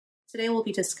Today we'll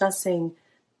be discussing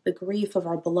the grief of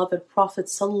our beloved Prophet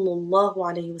Sallallahu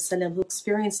Alaihi Wasallam, who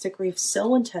experienced a grief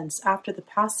so intense after the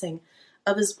passing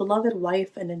of his beloved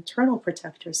wife and internal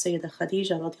protector, Sayyidah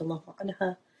Khadija radiallahu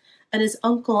anha, and his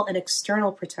uncle and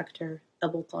external protector,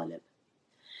 Abu Talib.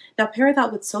 Now pair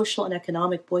that with social and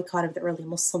economic boycott of the early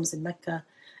Muslims in Mecca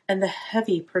and the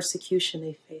heavy persecution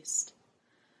they faced.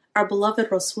 Our beloved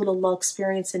Rasulullah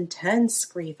experienced intense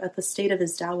grief at the state of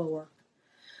his dawah work.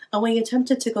 And when he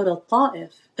attempted to go to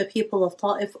Ta'if, the people of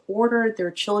Ta'if ordered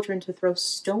their children to throw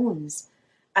stones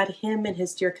at him and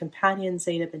his dear companion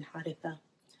Zayd ibn Haritha,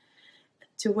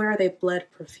 to where they bled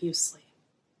profusely.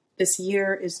 This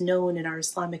year is known in our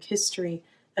Islamic history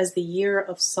as the year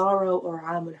of sorrow, or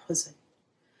Am al-Huzn.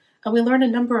 And we learn a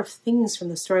number of things from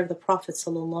the story of the Prophet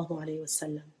Sallallahu Alaihi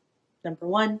Wasallam. Number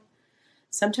one,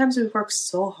 sometimes we work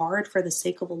so hard for the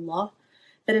sake of Allah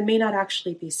that it may not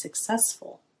actually be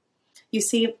successful. You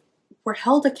see, we're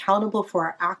held accountable for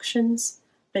our actions,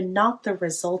 but not the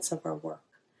results of our work.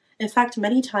 In fact,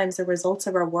 many times the results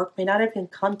of our work may not even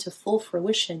come to full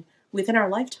fruition within our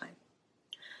lifetime.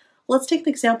 Let's take the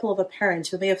example of a parent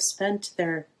who may have spent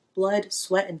their blood,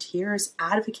 sweat, and tears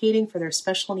advocating for their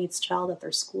special needs child at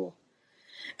their school.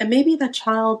 And maybe that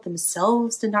child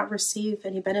themselves did not receive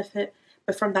any benefit,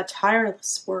 but from that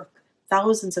tireless work,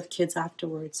 thousands of kids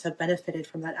afterwards have benefited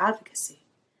from that advocacy.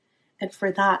 And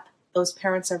for that, those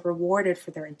parents are rewarded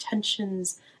for their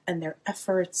intentions and their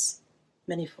efforts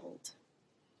manyfold.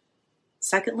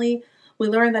 Secondly, we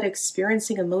learn that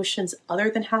experiencing emotions other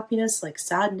than happiness, like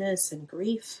sadness and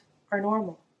grief, are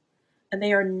normal, and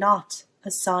they are not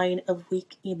a sign of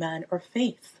weak iman or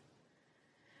faith.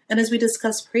 And as we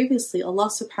discussed previously, Allah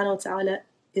subhanahu wa ta'ala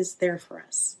is there for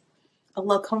us.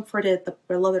 Allah comforted the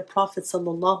beloved Prophet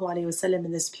Sallallahu Alaihi Wasallam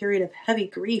in this period of heavy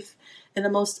grief in the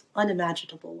most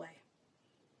unimaginable way.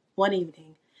 One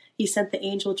evening, he sent the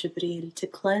angel Jibreel to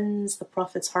cleanse the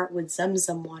Prophet's heart with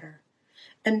Zamzam water.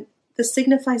 And this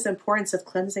signifies the importance of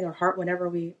cleansing our heart whenever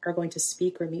we are going to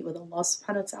speak or meet with Allah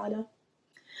subhanahu wa ta'ala.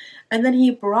 And then he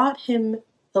brought him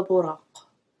the buraq,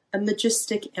 a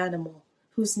majestic animal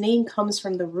whose name comes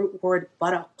from the root word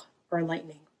barak, or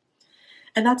lightning.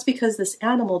 And that's because this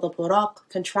animal, the buraq,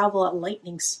 can travel at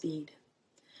lightning speed.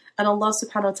 And Allah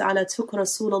subhanahu wa ta'ala took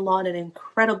Rasulullah on an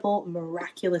incredible,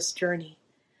 miraculous journey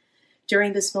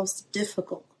during this most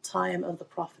difficult time of the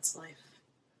Prophet's life.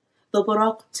 The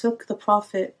buraq took the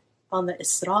Prophet on the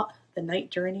Isra, the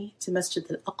night journey, to Masjid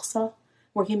al-Aqsa,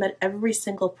 where he met every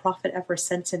single Prophet ever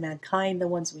sent to mankind, the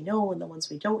ones we know and the ones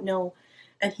we don't know,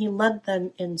 and he led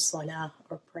them in salah,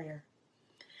 or prayer.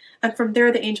 And from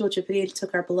there, the angel Jibreel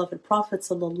took our beloved Prophet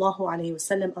Sallallahu Alaihi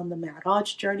Wasallam on the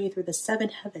Mi'raj journey through the 7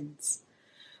 heavens,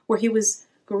 where he was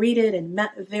greeted and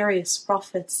met various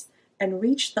prophets and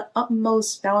reached the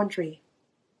utmost boundary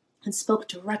and spoke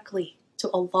directly to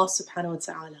Allah subhanahu wa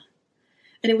ta'ala.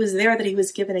 And it was there that he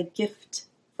was given a gift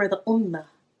for the ummah,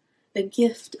 the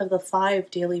gift of the 5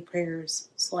 daily prayers,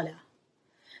 salah.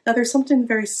 Now there's something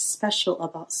very special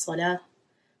about salah,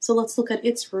 so let's look at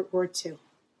its root word too.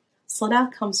 Salah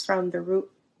comes from the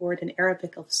root word in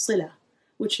Arabic of sila,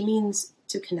 which means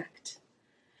to connect.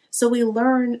 So we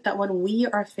learn that when we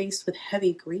are faced with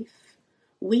heavy grief,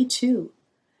 we too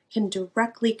can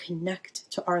directly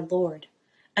connect to our Lord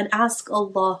and ask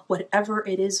Allah whatever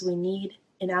it is we need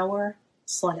in our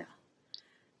salah.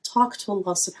 Talk to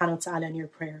Allah subhanahu wa ta'ala in your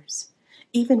prayers.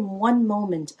 Even one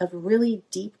moment of really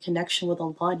deep connection with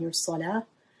Allah in your salah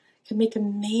can make a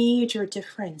major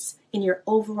difference in your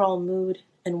overall mood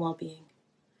and well-being.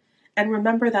 And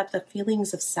remember that the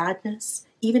feelings of sadness,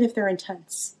 even if they're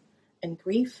intense, and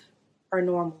grief are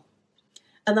normal.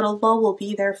 And that Allah will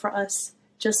be there for us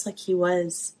just like He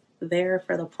was there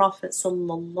for the Prophet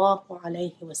Sallallahu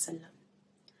Alaihi Wasallam.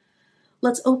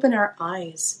 Let's open our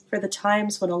eyes for the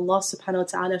times when Allah subhanahu wa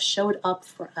ta'ala showed up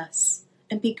for us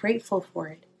and be grateful for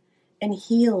it and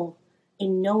heal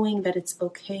in knowing that it's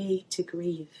okay to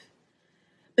grieve.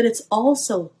 But it's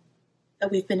also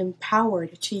that we've been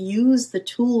empowered to use the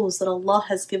tools that Allah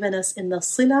has given us in the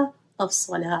sila of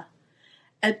salah,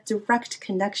 a direct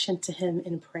connection to Him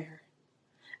in prayer.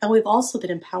 And we've also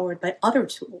been empowered by other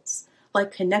tools,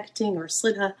 like connecting or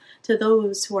sila to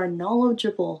those who are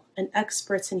knowledgeable and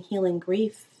experts in healing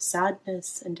grief,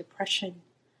 sadness, and depression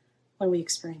when we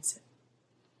experience it.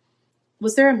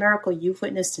 Was there a miracle you've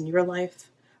witnessed in your life,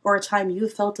 or a time you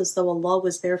felt as though Allah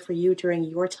was there for you during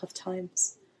your tough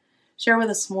times? Share with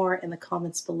us more in the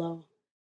comments below.